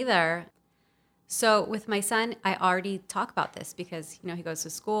 Me neither. So with my son, I already talk about this because, he goes to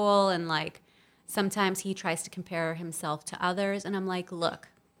school and, like, sometimes he tries to compare himself to others. And I'm like, look,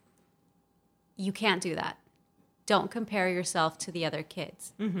 you can't do that. Don't compare yourself to the other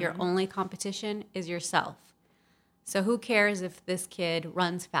kids. Your only competition is yourself. So who cares if this kid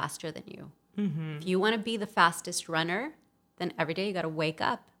runs faster than you? If you want to be the fastest runner, then every day you got to wake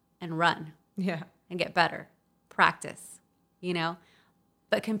up and run. Yeah. And get better. Practice,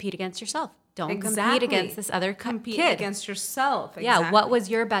 But compete against yourself. Don't compete against this other compete kid. Against yourself. Exactly. Yeah, what was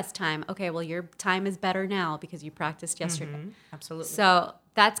your best time? Okay, well, your time is better now because you practiced yesterday. Absolutely. So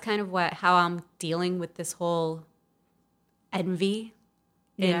that's kind of how I'm dealing with this whole envy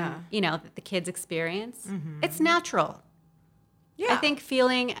that the kids experience. It's natural. Yeah. I think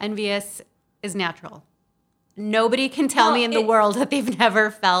feeling envious is natural. Nobody can tell me in the world that they've never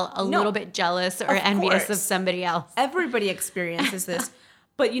felt a little bit jealous or envious of somebody else. Everybody experiences this.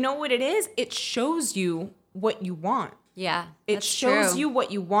 But you know what it is? It shows you what you want. Yeah, it shows you what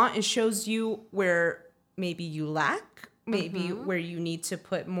you want. It shows you where maybe you lack, maybe where you need to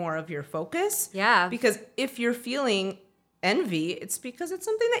put more of your focus. Yeah. Because if you're feeling envy, it's because it's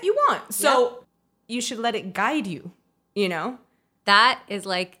something that you want. So you should let it guide you, That is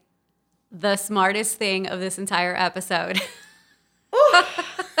like the smartest thing of this entire episode.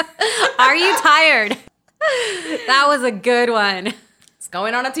 Are you tired? That was a good one. It's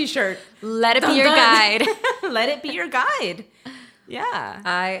going on a t-shirt. Let it be your guide. Let it be your guide. Yeah.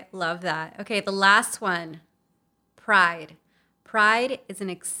 I love that. Okay, the last one. Pride. Pride is an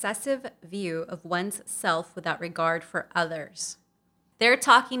excessive view of one's self without regard for others. They're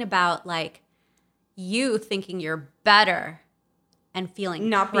talking about, like, you thinking you're better and feeling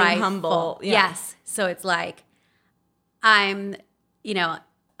not prideful. Being humble. Yeah. Yes. So it's like, I'm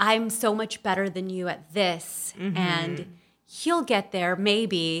so much better than you at this, and he'll get there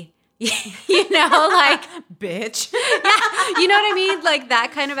maybe. Like, bitch. Yeah, you know what I mean? Like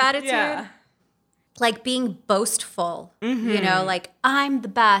that kind of attitude. Yeah. Like being boastful, like, I'm the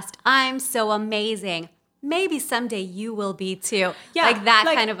best. I'm so amazing. Maybe someday you will be too. Yeah, like that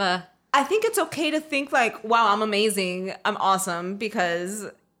kind of a... I think it's okay to think like, wow, I'm amazing. I'm awesome, because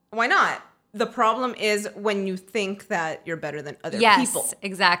why not? The problem is when you think that you're better than other Yes, people.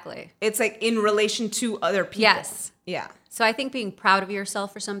 exactly. It's like in relation to other people. Yes. Yeah. So I think being proud of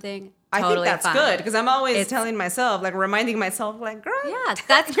yourself for something, I totally think that's fine. good because I'm always It's- telling myself, like reminding myself, like, girl, Yeah,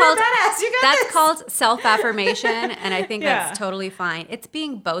 that's you're called badass. You got that's this. called self-affirmation, and I think Yeah. that's totally fine. It's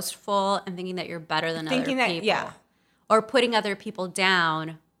being boastful and thinking that you're better than Thinking other that- people. yeah. Or putting other people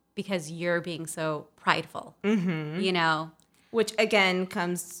down because you're being so prideful. Mm-hmm. You know? Which again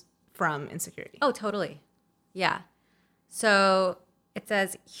comes from insecurity. Oh, totally. Yeah. So it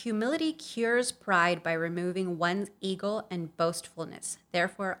says, humility cures pride by removing one's ego and boastfulness,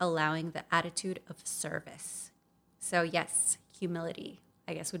 therefore allowing the attitude of service. So yes, humility,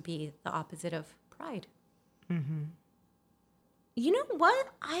 I guess, would be the opposite of pride. You know what?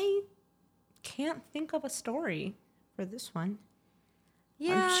 I can't think of a story for this one.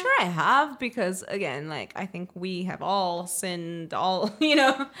 Yeah. I'm sure I have because, again, like, I think we have all sinned all, you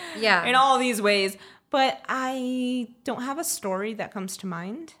know, Yeah. in all these ways. But I don't have a story that comes to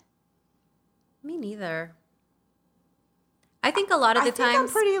mind. Me neither. I think a lot of I the think I'm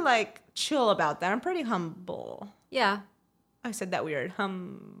times. pretty, like, chill about that. I'm pretty humble. Yeah. I said that weird.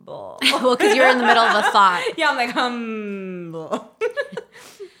 Humble. Well, because you're in the middle of a thought. Yeah, I'm like, humble.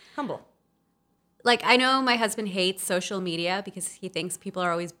 Humble. Like, I know my husband hates social media because he thinks people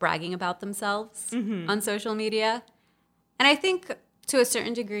are always bragging about themselves on social media. And I think to a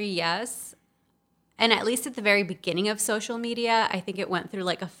certain degree, yes. And at least at the very beginning of social media, I think it went through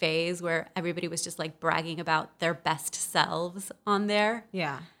like a phase where everybody was just like bragging about their best selves on there.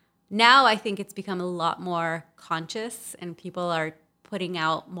 Yeah. Now I think it's become a lot more conscious and people are putting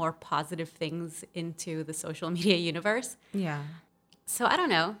out more positive things into the social media universe. Yeah. So I don't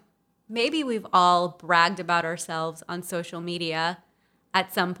know. Maybe we've all bragged about ourselves on social media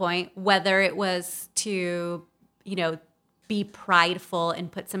at some point, whether it was to, you know, be prideful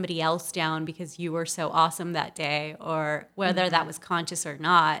and put somebody else down because you were so awesome that day, or whether that was conscious or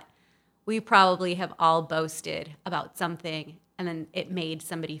not. We probably have all boasted about something and then it made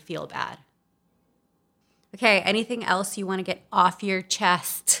somebody feel bad. Okay, anything else you want to get off your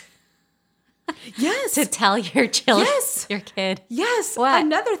chest Yes. to tell your children, Yes. your kid? Yes. What?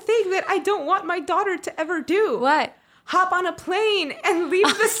 Another thing that I don't want my daughter to ever do. What? Hop on a plane and leave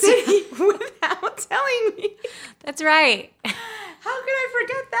the city without telling me. That's right. How could I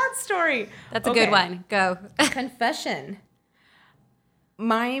forget that story? That's a good one. Go. Confession.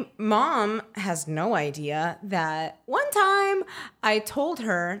 My mom has no idea that one time I told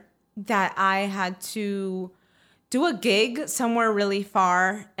her that I had to do a gig somewhere really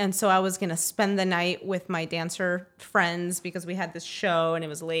far. And so I was going to spend the night with my dancer friends because we had this show and it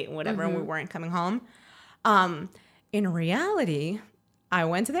was late and whatever, and we weren't coming home. In reality, I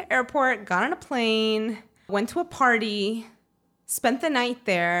went to the airport, got on a plane, went to a party, spent the night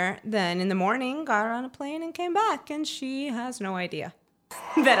there. Then in the morning, got on a plane and came back. And she has no idea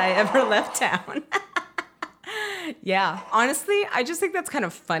that I ever left town. Yeah. Honestly, I just think that's kind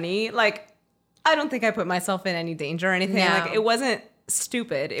of funny. Like, I don't think I put myself in any danger or anything. No. Like, it wasn't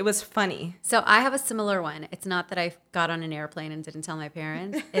stupid. It was funny. So I have a similar one. It's not that I got on an airplane and didn't tell my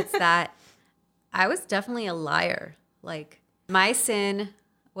parents. It's that I was definitely a liar. Like, my sin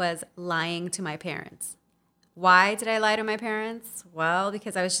was lying to my parents. Why did I lie to my parents? Well,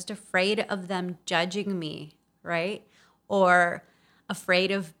 because I was just afraid of them judging me, right? Or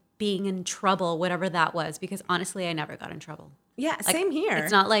afraid of being in trouble, whatever that was. Because honestly, I never got in trouble. Yeah, Like, same here.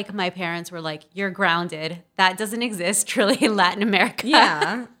 It's not like my parents were like, you're grounded. That doesn't exist really in Latin America.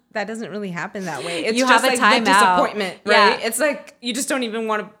 Yeah, that doesn't really happen that way. It's You just have a like the timeout. disappointment, right? Yeah. It's like you just don't even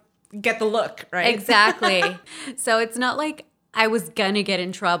want to get the look, right? Exactly. So it's not like I was gonna get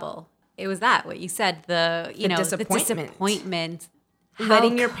in trouble. It was that what you said, the disappointment. disappointment. How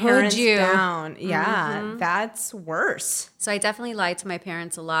Letting your could parents you? down. Yeah, that's worse. So I definitely lied to my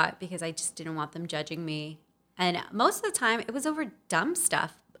parents a lot because I just didn't want them judging me. And most of the time it was over dumb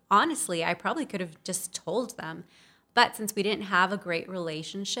stuff. Honestly, I probably could have just told them. But since we didn't have a great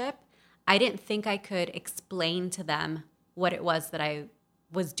relationship, I didn't think I could explain to them what it was that I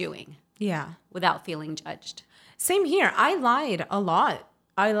was doing Yeah. without feeling judged. Same here. I lied a lot.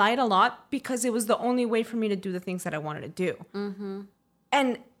 I lied a lot because it was the only way for me to do the things that I wanted to do. Mm-hmm.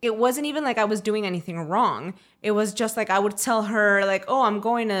 And it wasn't even like I was doing anything wrong. It was just like I would tell her like, oh, I'm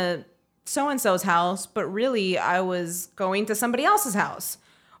going to so-and-so's house, but really I was going to somebody else's house.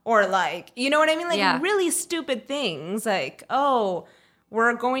 Or like, you know what I mean? Like Yeah. really stupid things like, oh,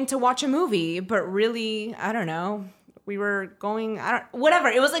 we're going to watch a movie, but really, I don't know, we were going, whatever.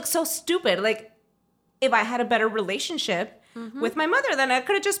 It was like so stupid. Like if I had a better relationship with my mother, then I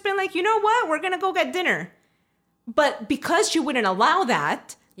could have just been like, you know what? We're going to go get dinner. But because she wouldn't allow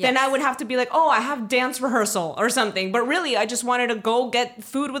that, then Yes. I would have to be like, oh, I have dance rehearsal or something. But really, I just wanted to go get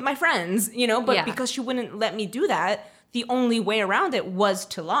food with my friends, But Yeah. because she wouldn't let me do that, the only way around it was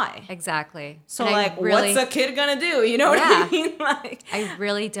to lie. Exactly. So, And I like, what's a kid gonna do? You know what Yeah. I mean? Like, I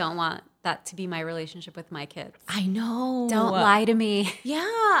really don't want that to be my relationship with my kids. I know. Don't lie to me. Yeah,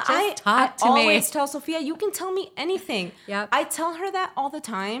 Just talk I to me. always tell Sophia, you can tell me anything. Yep. I tell her that all the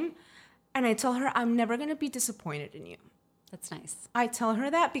time, and I tell her I'm never gonna be disappointed in you. That's nice. I tell her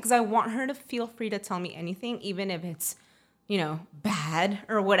that because I want her to feel free to tell me anything, even if it's, bad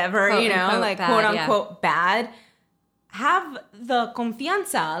or whatever, Quote unquote like bad, quote yeah. unquote bad. Have the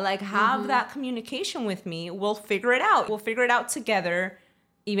confianza, like have that communication with me. We'll figure it out. We'll figure it out together,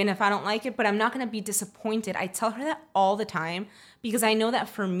 even if I don't like it, but I'm not going to be disappointed. I tell her that all the time because I know that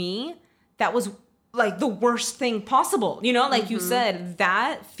for me, that was like the worst thing possible. Like you said,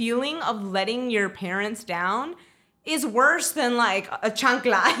 that feeling of letting your parents down is worse than like a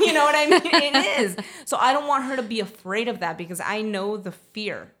chancla. You know what I mean? It is. So I don't want her to be afraid of that because I know the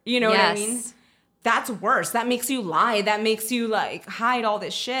fear. You know what I mean? Yes. That's worse. That makes you lie. That makes you like hide all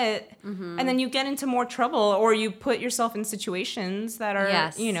this shit. And then you get into more trouble or you put yourself in situations that are,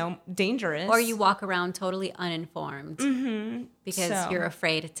 Yes. dangerous. Or you walk around totally uninformed because So- you're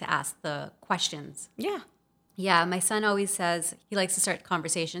afraid to ask the questions. Yeah. Yeah, my son always says, he likes to start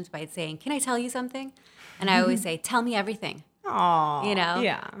conversations by saying, "Can I tell you something?" And I always say, "Tell me everything." Aw.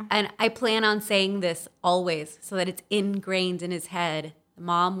 Yeah. And I plan on saying this always so that it's ingrained in his head.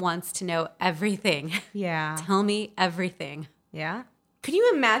 Mom wants to know everything. Yeah. Tell me everything. Yeah. Could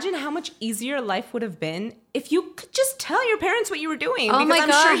you imagine how much easier life would have been if you could just tell your parents what you were doing? Oh because my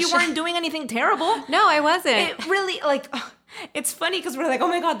I'm sure you gosh. weren't doing anything terrible. No, I wasn't. It really, it's funny because we're like, oh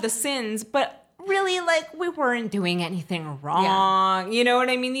my God, the sins. But really, we weren't doing anything wrong. You know what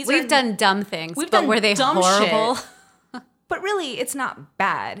I mean? We've done dumb things, We've but done were they dumb horrible? shit. But really, it's not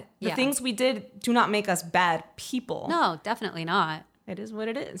bad. The Yeah. things we did do not make us bad people. No, definitely not. It is what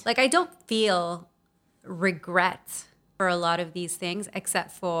it is. Like, I don't feel regret for a lot of these things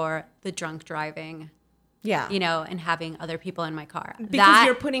except for the drunk driving, Yeah. and having other people in my car. Because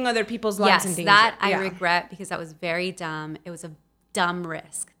you're putting other people's lives in danger. That I Yeah. regret because that was very dumb. It was a dumb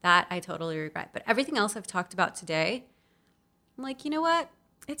risk. That I totally regret. But everything else I've talked about today, I'm like, you know what?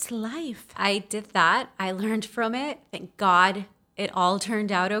 It's life. I did that. I learned from it. Thank God it all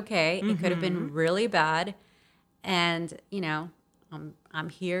turned out okay. It could have been really bad. And, I'm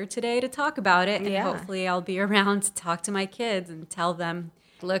here today to talk about it. And Yeah. hopefully I'll be around to talk to my kids and tell them,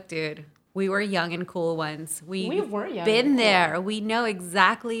 look, dude, we were young and cool ones. We were young been and cool. there. We know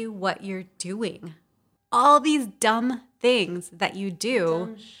exactly what you're doing. All these dumb things that you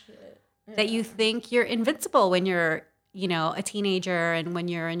do that you think you're invincible when you're, a teenager and when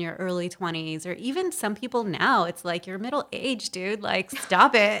you're in your early 20s, or even some people now, it's like you're middle aged, dude. Like,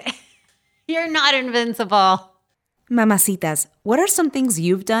 stop it. You're not invincible. Mamacitas, what are some things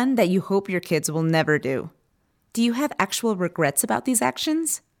you've done that you hope your kids will never do? Do you have actual regrets about these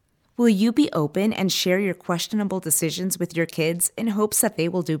actions? Will you be open and share your questionable decisions with your kids in hopes that they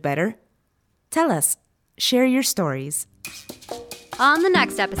will do better? Tell us. Share your stories. On the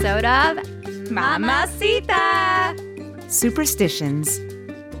next episode of Mamacita. Superstitions.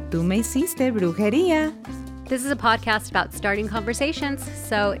 Tú me hiciste brujería. This is a podcast about starting conversations,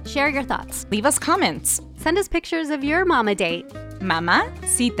 so share your thoughts. Leave us comments. Send us pictures of your mama date.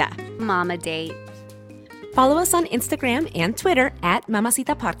 Mamacita. Mama date. Follow us on Instagram and Twitter at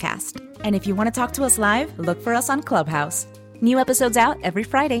Mamacita Podcast. And if you want to talk to us live, look for us on Clubhouse. New episodes out every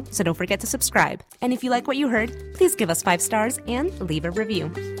Friday, so don't forget to subscribe. And if you like what you heard, please give us 5 stars and leave a review.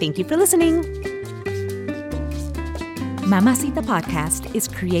 Thank you for listening. Mamacita Podcast is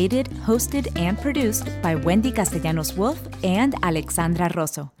created, hosted, and produced by Wendy Castellanos Wolf and Alexandra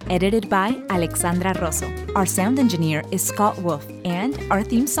Rosso. Edited by Alexandra Rosso. Our sound engineer is Scott Wolf, and our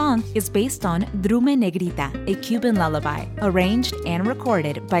theme song is based on Drume Negrita, a Cuban lullaby, arranged and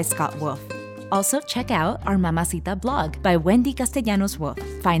recorded by Scott Wolf. Also, check out our Mamacita blog by Wendy Castellanos Wolf.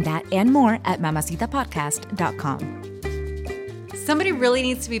 Find that and more at mamacitapodcast.com. Somebody really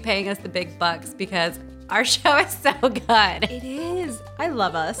needs to be paying us the big bucks because our show is so good. It is. I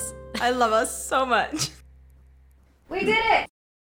love us. I love us so much. We did it!